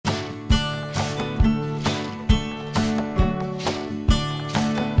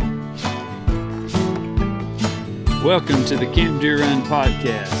Welcome to the Camp Deer Run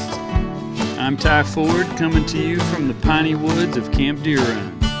podcast. I'm Ty Ford, coming to you from the piney woods of Camp Deer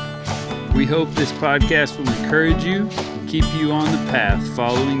Run. We hope this podcast will encourage you and keep you on the path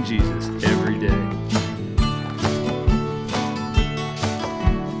following Jesus every day.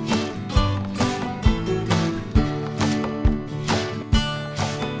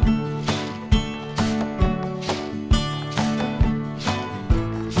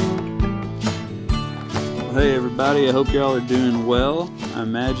 Hey everybody, I hope y'all are doing well. I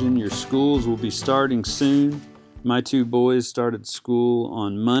imagine your schools will be starting soon. My two boys started school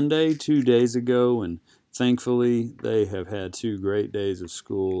on Monday, 2 days ago, and thankfully they have had 2 great days of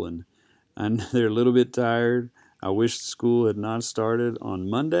school, and they're a little bit tired. I wish school had not started on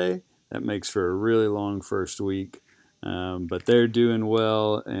Monday. That makes for a really long first week, but they're doing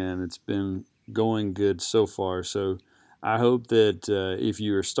well, and it's been going good so far. So I hope that if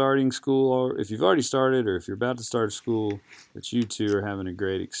you are starting school, or if you've already started, or if you're about to start school, that you too are having a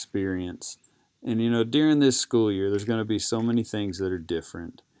great experience. And you know, during this school year, there's going to be so many things that are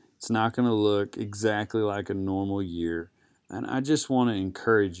different. It's not going to look exactly like a normal year. And I just want to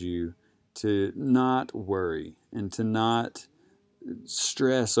encourage you to not worry and to not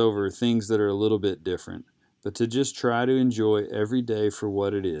stress over things that are a little bit different, but to just try to enjoy every day for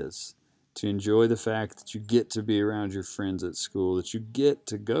what it is. To enjoy the fact that you get to be around your friends at school, that you get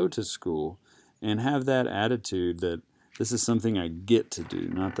to go to school, and have that attitude that this is something I get to do,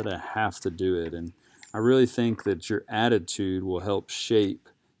 not that I have to do it. And I really think that your attitude will help shape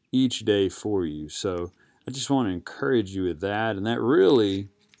each day for you. So I just want to encourage you with that. And that really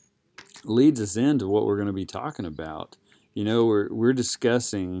leads us into what we're going to be talking about. You know, we're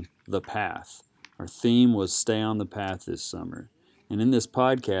discussing the path. Our theme was Stay on the Path this summer. And in this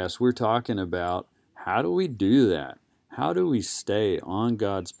podcast, we're talking about how do we do that? How do we stay on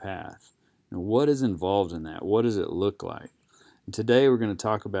God's path? And what is involved in that? What does it look like? And today we're going to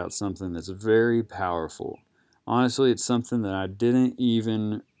talk about something that's very powerful. Honestly, it's something that I didn't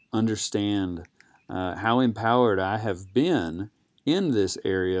even understand how empowered I have been in this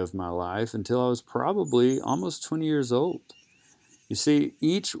area of my life until I was probably almost 20 years old. You see,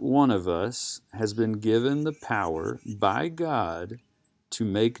 each one of us has been given the power by God to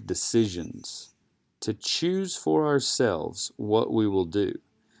make decisions, to choose for ourselves what we will do.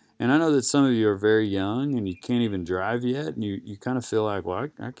 And I know that some of you are very young and you can't even drive yet, and you kind of feel like, well,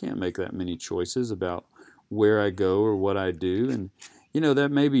 I can't make that many choices about where I go or what I do. And, you know,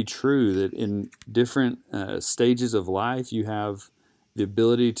 that may be true that in different stages of life, you have the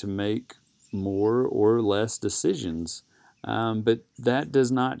ability to make more or less decisions. But that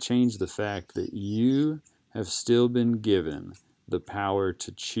does not change the fact that you have still been given the power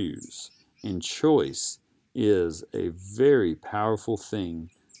to choose. And choice is a very powerful thing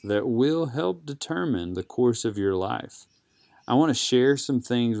that will help determine the course of your life. I want to share some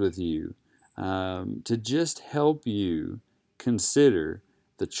things with you to just help you consider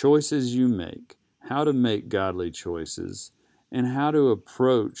the choices you make, how to make godly choices, and how to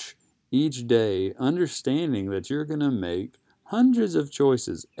approach each day understanding that you're going to make hundreds of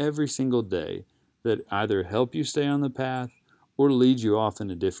choices every single day that either help you stay on the path or lead you off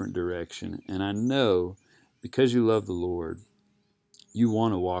in a different direction. And I know because you love the Lord, you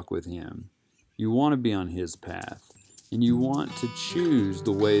want to walk with Him. You want to be on His path. And you want to choose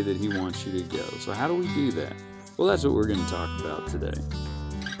the way that He wants you to go. So how do we do that? Well, that's what we're going to talk about today.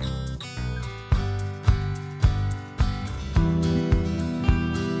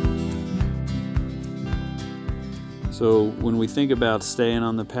 So when we think about staying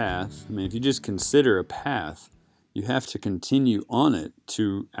on the path, I mean, if you just consider a path, you have to continue on it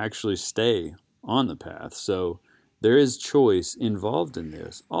to actually stay on the path. So there is choice involved in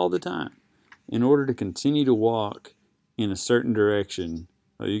this all the time. In order to continue to walk in a certain direction,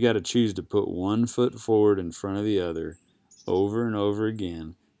 you got to choose to put one foot forward in front of the other over and over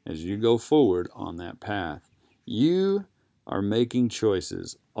again as you go forward on that path. You are making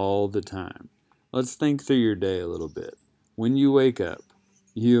choices all the time. Let's think through your day a little bit. When you wake up,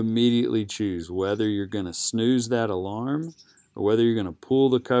 you immediately choose whether you're going to snooze that alarm or whether you're going to pull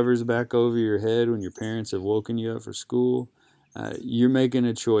the covers back over your head when your parents have woken you up for school. You're making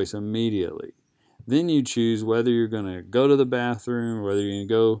a choice immediately. Then you choose whether you're going to go to the bathroom or whether you're going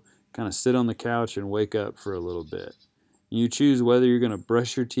to go kind of sit on the couch and wake up for a little bit. You choose whether you're going to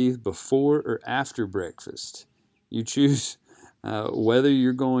brush your teeth before or after breakfast. You choose whether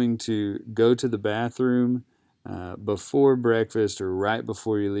you're going to go to the bathroom before breakfast or right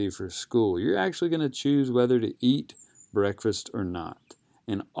before you leave for school. You're actually going to choose whether to eat breakfast or not.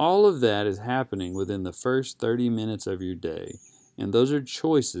 And all of that is happening within the first 30 minutes of your day. And those are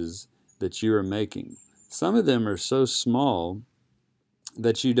choices that you are making. Some of them are so small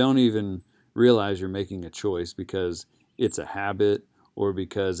that you don't even realize you're making a choice because it's a habit or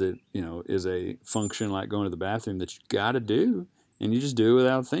because it, is a function like going to the bathroom that you got to do, and you just do it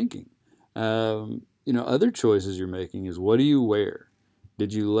without thinking. Other choices you're making is, what do you wear? Do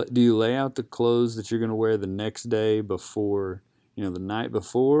you lay out the clothes that you're going to wear the next day before, the night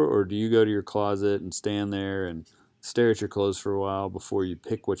before, or do you go to your closet and stand there and stare at your clothes for a while before you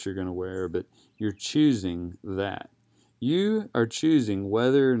pick what you're going to wear? But you're choosing that. You are choosing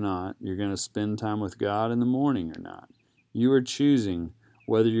whether or not you're going to spend time with God in the morning or not. You are choosing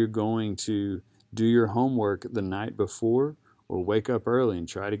whether you're going to do your homework the night before or wake up early and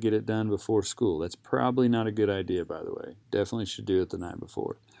try to get it done before school. That's probably not a good idea, by the way. Definitely should do it the night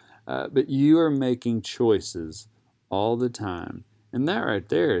before. But you are making choices all the time. And that right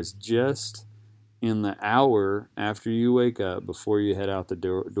there is just in the hour after you wake up before you head out the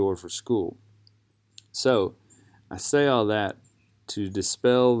door for school. So I say all that to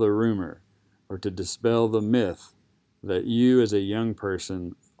dispel the rumor or to dispel the myth that you as a young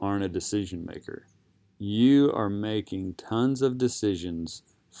person aren't a decision maker. You are making tons of decisions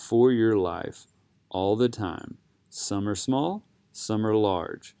for your life all the time. Some are small, some are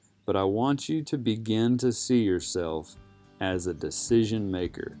large. But I want you to begin to see yourself as a decision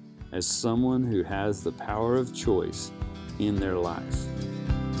maker, as someone who has the power of choice in their life.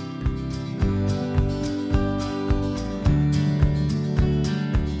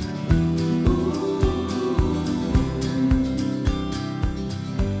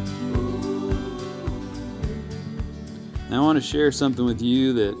 Now, I want to share something with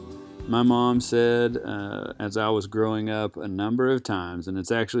you that my mom said as I was growing up a number of times, and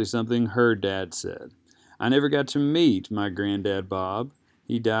it's actually something her dad said. I never got to meet my granddad, Bob.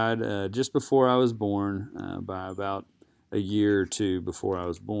 He died just before I was born, by about a year or two before I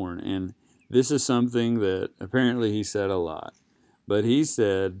was born. And this is something that apparently he said a lot. But he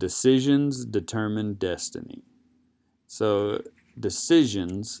said, decisions determine destiny. So,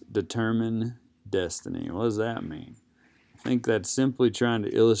 decisions determine destiny. What does that mean? I think that's simply trying to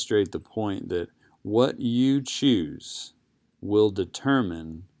illustrate the point that what you choose will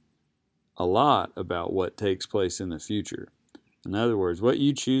determine a lot about what takes place in the future. In other words, what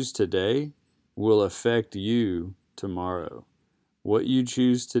you choose today will affect you tomorrow. What you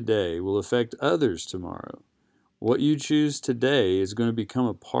choose today will affect others tomorrow. What you choose today is going to become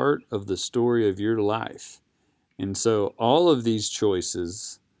a part of the story of your life. And so all of these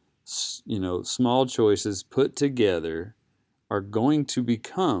choices, small choices put together, are going to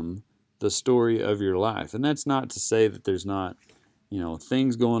become the story of your life. And that's not to say that there's not,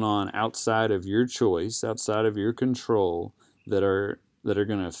 things going on outside of your choice, outside of your control that are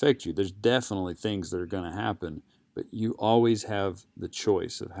going to affect you. There's definitely things that are going to happen, but you always have the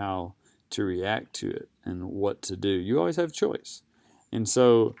choice of how to react to it and what to do. You always have choice. And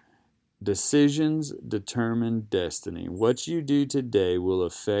so decisions determine destiny. What you do today will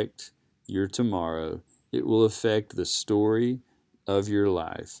affect your tomorrow. It will affect the story of your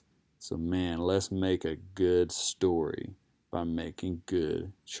life. So, man, let's make a good story by making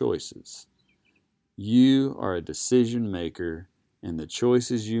good choices. You are a decision maker, and the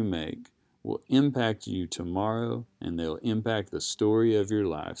choices you make will impact you tomorrow, and they'll impact the story of your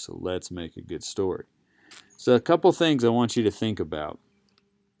life. So let's make a good story. So a couple things I want you to think about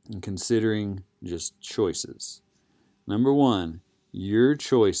in considering just choices. Number one, your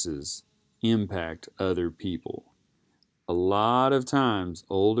choices impact other people. A lot of times,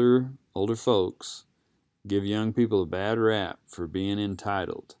 older folks give young people a bad rap for being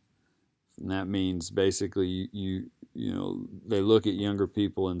entitled. And that means basically they look at younger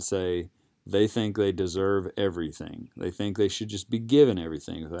people and say they think they deserve everything. They think they should just be given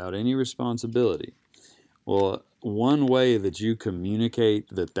everything without any responsibility. Well, one way that you communicate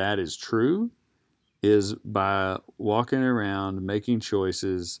that is true is by walking around making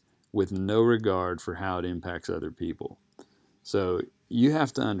choices with no regard for how it impacts other people. So you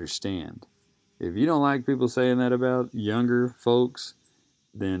have to understand, if you don't like people saying that about younger folks,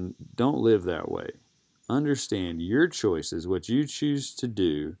 then don't live that way. Understand your choices, what you choose to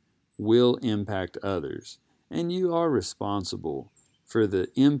do, will impact others. And you are responsible for the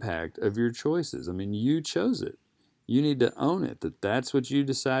impact of your choices. I mean, you chose it. You need to own it, that that's what you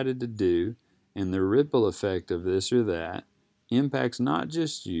decided to do, and the ripple effect of this or that impacts not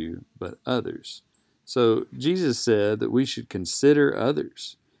just you, but others. So Jesus said that we should consider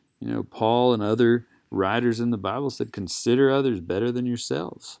others. Paul and other writers in the Bible said, consider others better than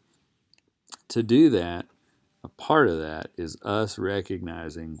yourselves. To do that, a part of that is us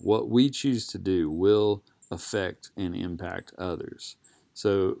recognizing what we choose to do will affect and impact others.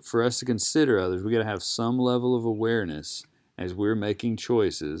 So for us to consider others, we got to have some level of awareness as we're making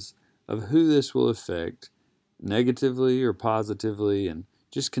choices of who this will affect negatively or positively, and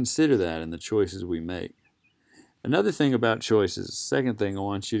just consider that in the choices we make. Another thing about choices, second thing I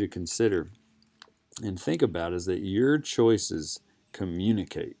want you to consider and think about, is that your choices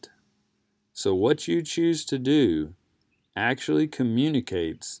communicate. So what you choose to do actually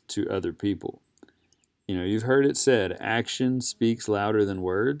communicates to other people. You've heard it said, action speaks louder than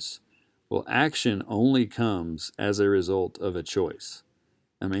words. Well, action only comes as a result of a choice.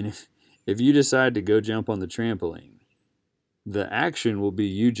 I mean, if you decide to go jump on the trampoline, the action will be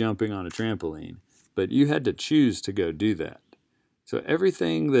you jumping on a trampoline, but you had to choose to go do that. So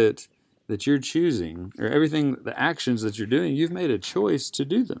everything that you're choosing, or the actions that you're doing, you've made a choice to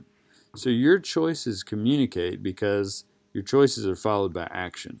do them. So your choices communicate because your choices are followed by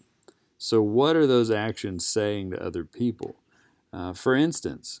action. So what are those actions saying to other people? For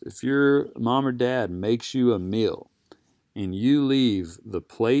instance, if your mom or dad makes you a meal and you leave the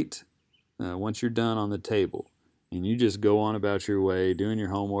plate once you're done on the table, and you just go on about your way, doing your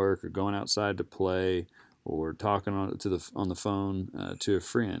homework or going outside to play or talking on the phone to a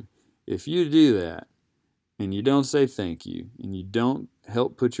friend, if you do that and you don't say thank you and you don't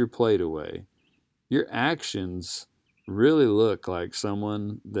help put your plate away, your actions really look like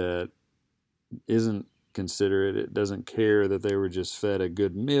someone that isn't considerate. It doesn't care that they were just fed a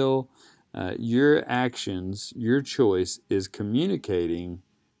good meal. Your actions, your choice is communicating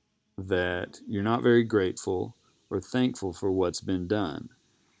that you're not very grateful or thankful for what's been done.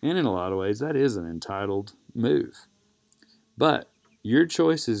 And in a lot of ways, that is an entitled move. But your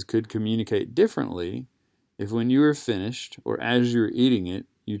choices could communicate differently if, when you were finished or as you were eating it,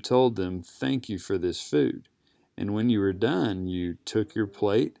 you told them, thank you for this food. And when you were done, you took your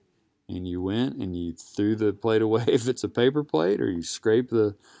plate and you went and you threw the plate away if it's a paper plate, or you scrape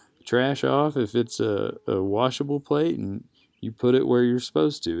the trash off if it's a washable plate, and you put it where you're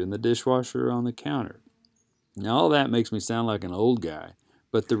supposed to, in the dishwasher or on the counter. Now, all that makes me sound like an old guy,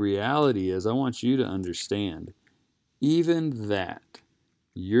 but the reality is I want you to understand, even that,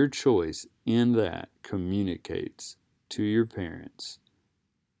 your choice in that communicates to your parents.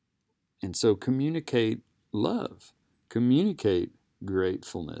 And so communicate love, communicate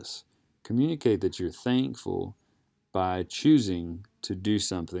gratefulness, communicate that you're thankful by choosing to do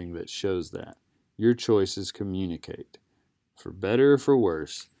something that shows that. Your choices communicate. For better or for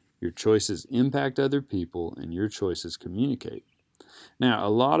worse, your choices impact other people and your choices communicate. Now, a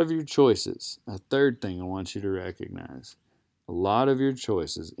lot of your choices, a third thing I want you to recognize, a lot of your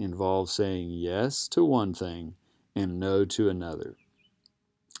choices involve saying yes to one thing and no to another.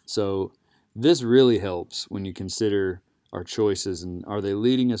 So this really helps when you consider our choices, and are they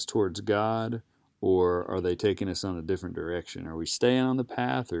leading us towards God, or are they taking us on a different direction? Are we staying on the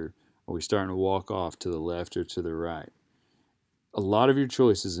path, or are we starting to walk off to the left or to the right? A lot of your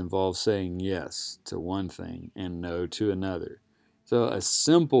choices involve saying yes to one thing and no to another. So a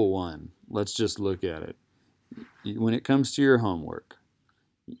simple one, let's just look at it. When it comes to your homework,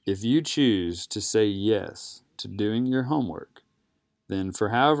 if you choose to say yes to doing your homework, then for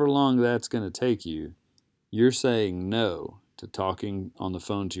however long that's going to take you, you're saying no to talking on the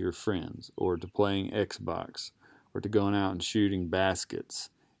phone to your friends, or to playing Xbox, or to going out and shooting baskets.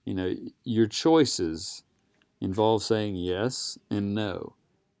 Your choices involve saying yes and no.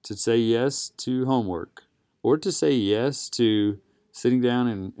 To say yes to homework, or to say yes to sitting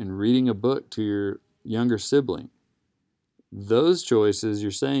down and reading a book to your younger sibling. Those choices,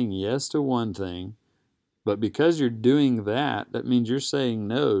 you're saying yes to one thing, but because you're doing that, that means you're saying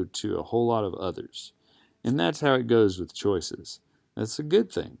no to a whole lot of others. And that's how it goes with choices. That's a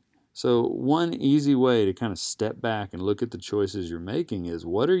good thing. So one easy way to kind of step back and look at the choices you're making is,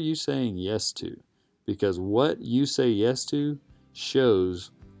 what are you saying yes to? Because what you say yes to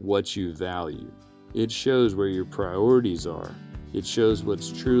shows what you value. It shows where your priorities are. It shows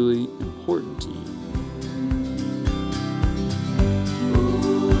what's truly important to you.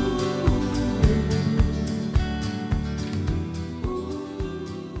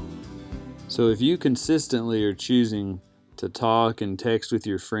 So if you consistently are choosing to talk and text with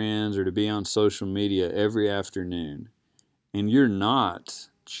your friends, or to be on social media every afternoon, and you're not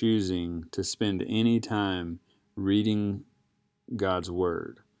choosing to spend any time reading God's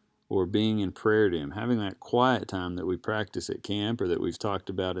Word or being in prayer to Him, having that quiet time that we practice at camp or that we've talked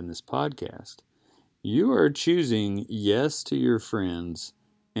about in this podcast, you are choosing yes to your friends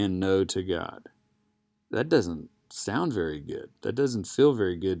and no to God. That doesn't sound very good. That doesn't feel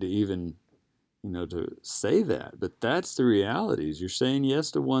very good to even to say that, but that's the reality. Is you're saying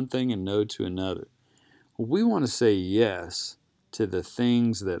yes to one thing and no to another. We want to say yes to the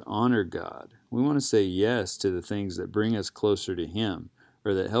things that honor God. We want to say yes to the things that bring us closer to Him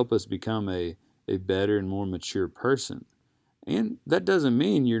or that help us become a better and more mature person. And that doesn't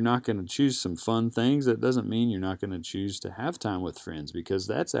mean you're not going to choose some fun things. That doesn't mean you're not going to choose to have time with friends, because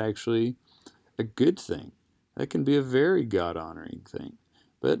that's actually a good thing. That can be a very God-honoring thing.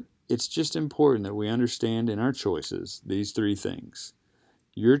 But it's just important that we understand in our choices these three things.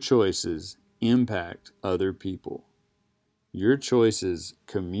 Your choices impact other people. Your choices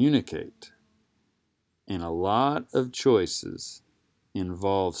communicate. And a lot of choices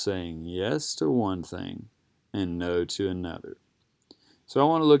involve saying yes to one thing and no to another. So I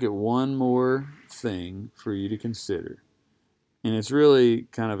want to look at one more thing for you to consider. And it's really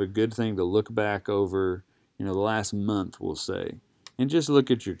kind of a good thing to look back over, the last month, we'll say, and just look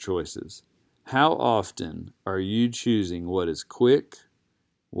at your choices. How often are you choosing what is quick,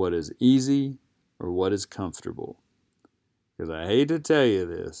 what is easy, or what is comfortable? Because I hate to tell you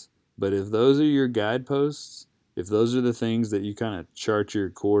this, but if those are your guideposts, if those are the things that you kind of chart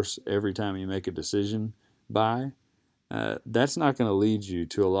your course every time you make a decision by, that's not going to lead you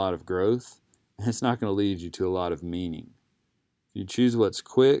to a lot of growth. It's not going to lead you to a lot of meaning. If you choose what's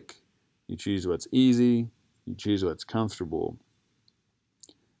quick, you choose what's easy, you choose what's comfortable,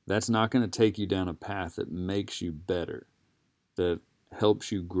 that's not going to take you down a path that makes you better, that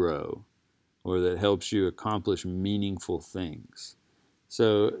helps you grow, or that helps you accomplish meaningful things.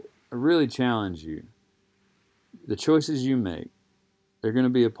 So I really challenge you. The choices you make, they're going to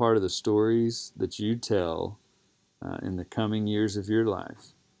be a part of the stories that you tell in the coming years of your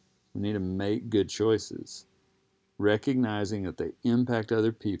life. We need to make good choices, recognizing that they impact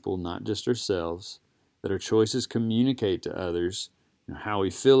other people, not just ourselves, that our choices communicate to others how we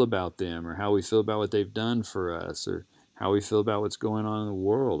feel about them, or how we feel about what they've done for us, or how we feel about what's going on in the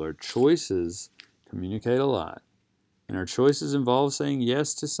world. Our choices communicate a lot, and our choices involve saying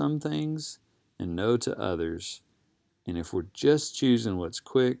yes to some things and no to others. And if we're just choosing what's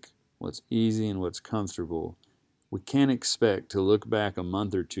quick, what's easy, and what's comfortable, we can't expect to look back a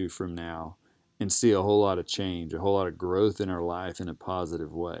month or two from now and see a whole lot of change, a whole lot of growth in our life in a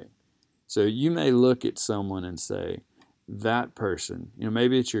positive way. So you may look at someone and say, that person,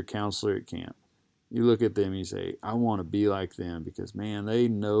 maybe it's your counselor at camp. You look at them and you say, I want to be like them because, man, they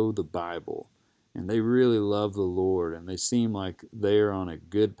know the Bible and they really love the Lord and they seem like they're on a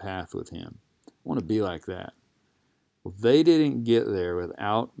good path with Him. I want to be like that. Well, they didn't get there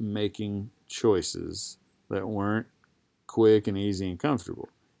without making choices that weren't quick and easy and comfortable.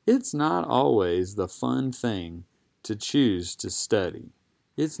 It's not always the fun thing to choose to study.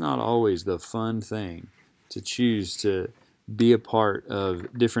 It's not always the fun thing to choose to be a part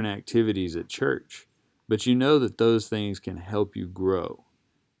of different activities at church. But you know that those things can help you grow.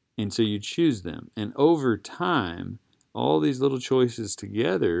 And so you choose them. And over time, all these little choices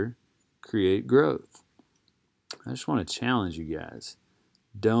together create growth. I just want to challenge you guys.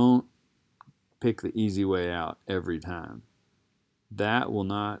 Don't pick the easy way out every time. That will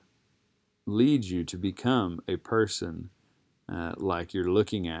not lead you to become a person like you're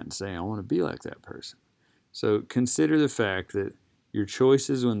looking at and saying, I want to be like that person. So consider the fact that your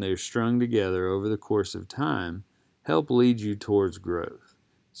choices, when they're strung together over the course of time, help lead you towards growth.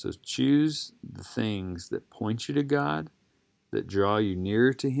 So choose the things that point you to God, that draw you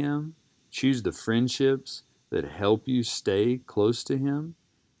nearer to Him. Choose the friendships that help you stay close to Him.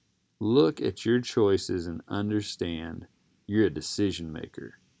 Look at your choices and understand you're a decision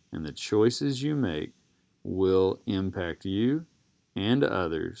maker, and the choices you make will impact you and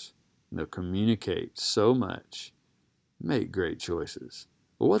others. They'll communicate so much. Make great choices.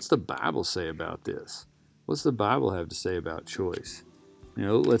 But what's the Bible say about this? What's the Bible have to say about choice?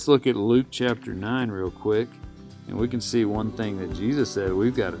 Let's look at Luke chapter 9 real quick, and we can see one thing that Jesus said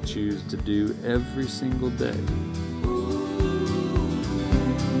we've got to choose to do every single day.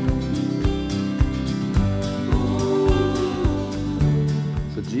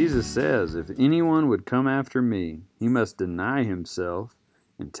 So Jesus says, if anyone would come after me, he must deny himself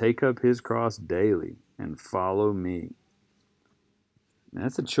and take up his cross daily and follow me.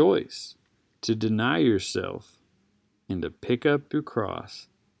 That's a choice, to deny yourself and to pick up your cross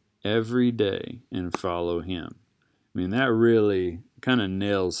every day and follow Him. I mean, that really kind of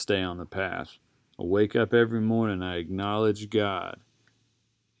nails stay on the path. I wake up every morning, I acknowledge God,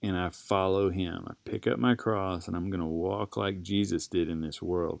 and I follow Him. I pick up my cross, and I'm going to walk like Jesus did in this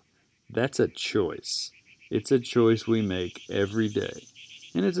world. That's a choice. It's a choice we make every day.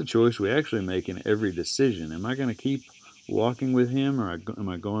 And it's a choice we actually make in every decision. Am I going to keep walking with Him, or am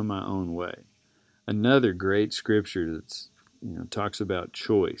I going my own way? Another great scripture that's talks about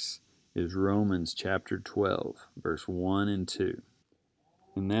choice is Romans chapter 12, verse 1 and 2.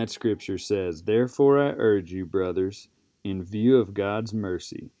 And that scripture says, "Therefore I urge you, brothers, in view of God's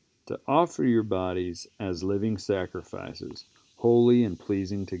mercy, to offer your bodies as living sacrifices, holy and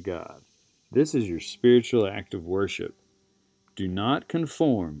pleasing to God. This is your spiritual act of worship. Do not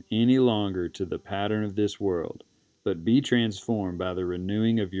conform any longer to the pattern of this world, but be transformed by the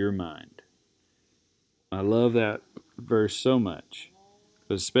renewing of your mind." I love that verse so much,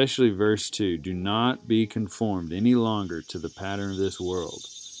 but especially verse 2. Do not be conformed any longer to the pattern of this world.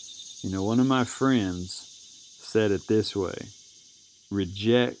 One of my friends said it this way: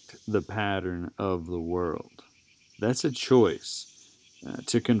 reject the pattern of the world. That's a choice.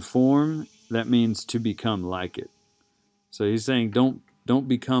 To conform, that means to become like it. So he's saying don't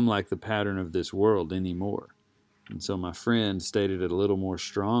become like the pattern of this world anymore. And so my friend stated it a little more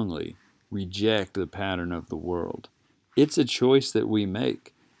strongly: reject the pattern of the world. It's a choice that we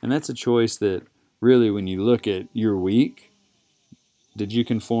make. And that's a choice that really, when you look at your week, did you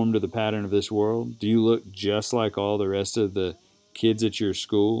conform to the pattern of this world? Do you look just like all the rest of the kids at your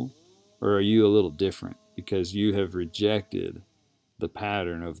school? Or are you a little different because you have rejected the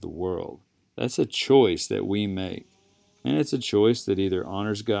pattern of the world? That's a choice that we make. And it's a choice that either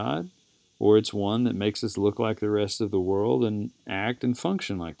honors God, or it's one that makes us look like the rest of the world and act and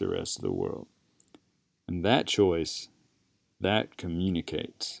function like the rest of the world. And that choice, that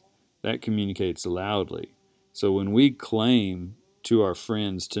communicates. That communicates loudly. So when we claim to our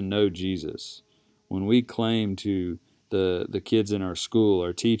friends to know Jesus, when we claim to the kids in our school,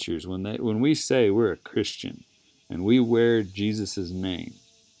 our teachers, when we say we're a Christian and we wear Jesus' name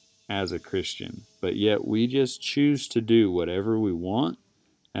as a Christian, but yet we just choose to do whatever we want,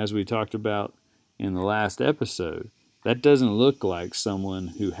 as we talked about in the last episode, that doesn't look like someone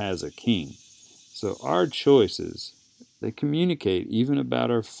who has a king. So our choices, they communicate even about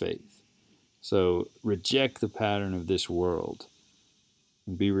our faith. So reject the pattern of this world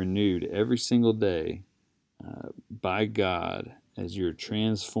and be renewed every single day by God as you're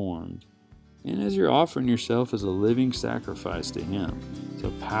transformed and as you're offering yourself as a living sacrifice to Him. It's a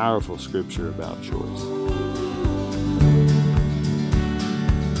powerful scripture about choice.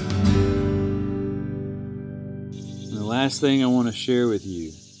 And the last thing I want to share with you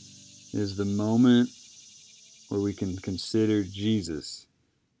is the moment where we can consider Jesus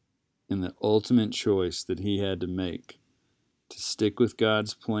in the ultimate choice that He had to make to stick with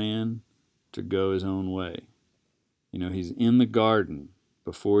God's plan, to go His own way. He's in the garden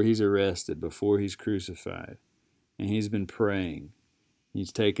before He's arrested, before He's crucified, and He's been praying.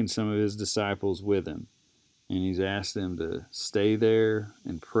 He's taken some of His disciples with Him, and He's asked them to stay there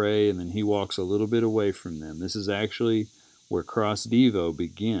and pray, and then He walks a little bit away from them. This is actually where Cross Devo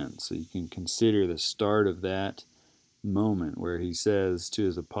begins, so you can consider the start of that moment where He says to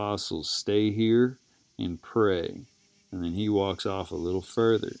His apostles, stay here and pray. And then He walks off a little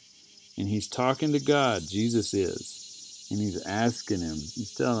further, and He's talking to God, Jesus is, and He's asking Him,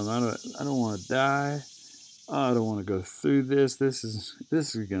 He's telling Him, I don't want to die. I don't want to go through this. This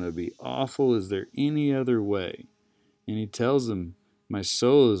is going to be awful. Is there any other way? And He tells him, my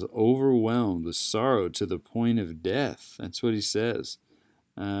soul is overwhelmed with sorrow to the point of death. That's what He says.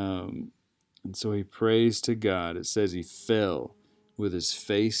 And so He prays to God. It says He fell with His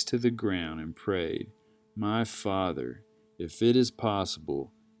face to the ground and prayed, my Father, if it is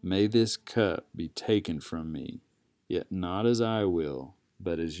possible, may this cup be taken from me, yet not as I will,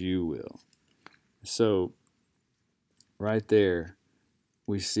 but as You will. So right there,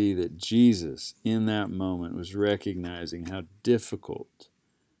 we see that Jesus, in that moment, was recognizing how difficult,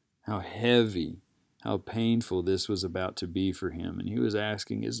 how heavy, how painful this was about to be for Him. And He was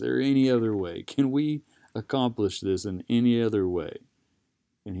asking, is there any other way? Can we accomplish this in any other way?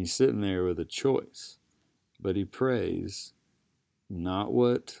 And He's sitting there with a choice. But He prays, not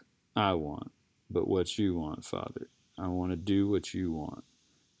what I want, but what You want, Father. I want to do what You want.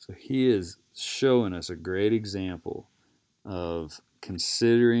 So He is showing us a great example of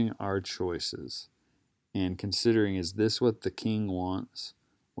considering our choices and considering, is this what the King wants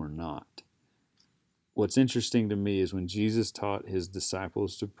or not? What's interesting to me is when Jesus taught His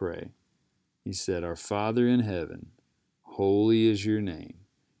disciples to pray, He said, our Father in heaven, holy is Your name.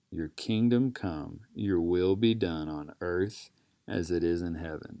 Your kingdom come, Your will be done on earth as it is in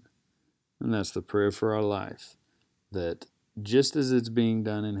heaven. And that's the prayer for our life, that just as it's being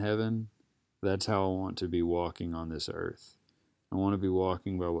done in heaven, that's how I want to be walking on this earth. I want to be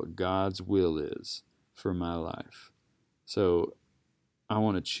walking by what God's will is for my life. So I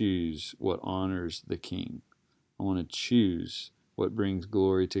want to choose what honors the King. I want to choose what brings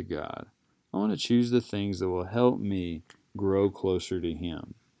glory to God. I want to choose the things that will help me grow closer to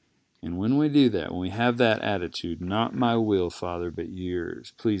Him. And when we do that, when we have that attitude, not my will, Father, but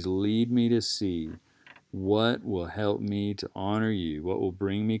yours, please lead me to see what will help me to honor you, what will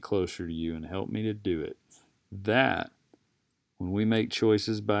bring me closer to you and help me to do it. That, when we make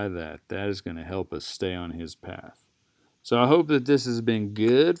choices by that is going to help us stay on his path. So I hope that this has been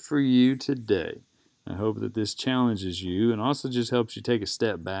good for you today. I hope that this challenges you and also just helps you take a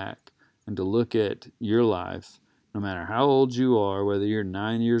step back and to look at your life. No matter how old you are, whether you're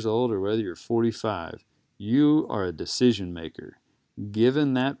 9 years old or whether you're 45, you are a decision maker,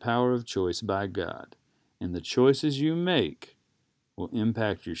 given that power of choice by God. And the choices you make will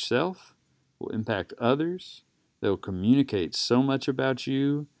impact yourself, will impact others. They'll communicate so much about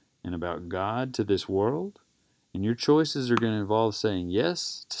you and about God to this world. And your choices are going to involve saying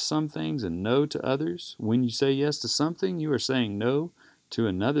yes to some things and no to others. When you say yes to something, you are saying no to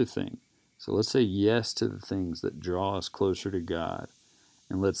another thing. So let's say yes to the things that draw us closer to God.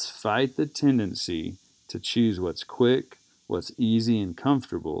 And let's fight the tendency to choose what's quick, what's easy and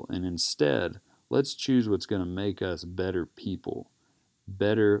comfortable. And instead, let's choose what's going to make us better people,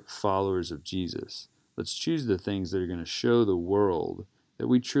 better followers of Jesus. Let's choose the things that are going to show the world that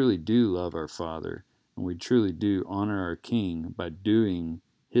we truly do love our Father and we truly do honor our King by doing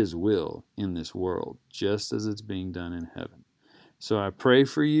his will in this world, just as it's being done in heaven. So I pray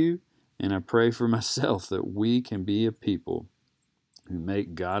for you. And I pray for myself that we can be a people who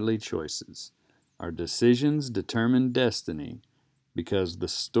make godly choices. Our decisions determine destiny because the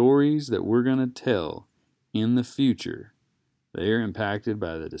stories that we're going to tell in the future, they are impacted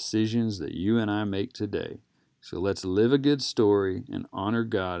by the decisions that you and I make today. So let's live a good story and honor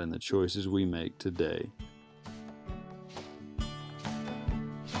God in the choices we make today.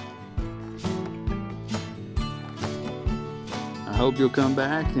 I hope you'll come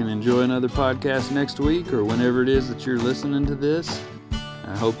back and enjoy another podcast next week or whenever it is that you're listening to this.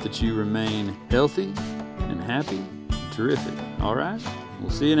 I hope that you remain healthy and happy and terrific. All right?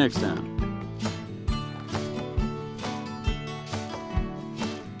 We'll see you next time.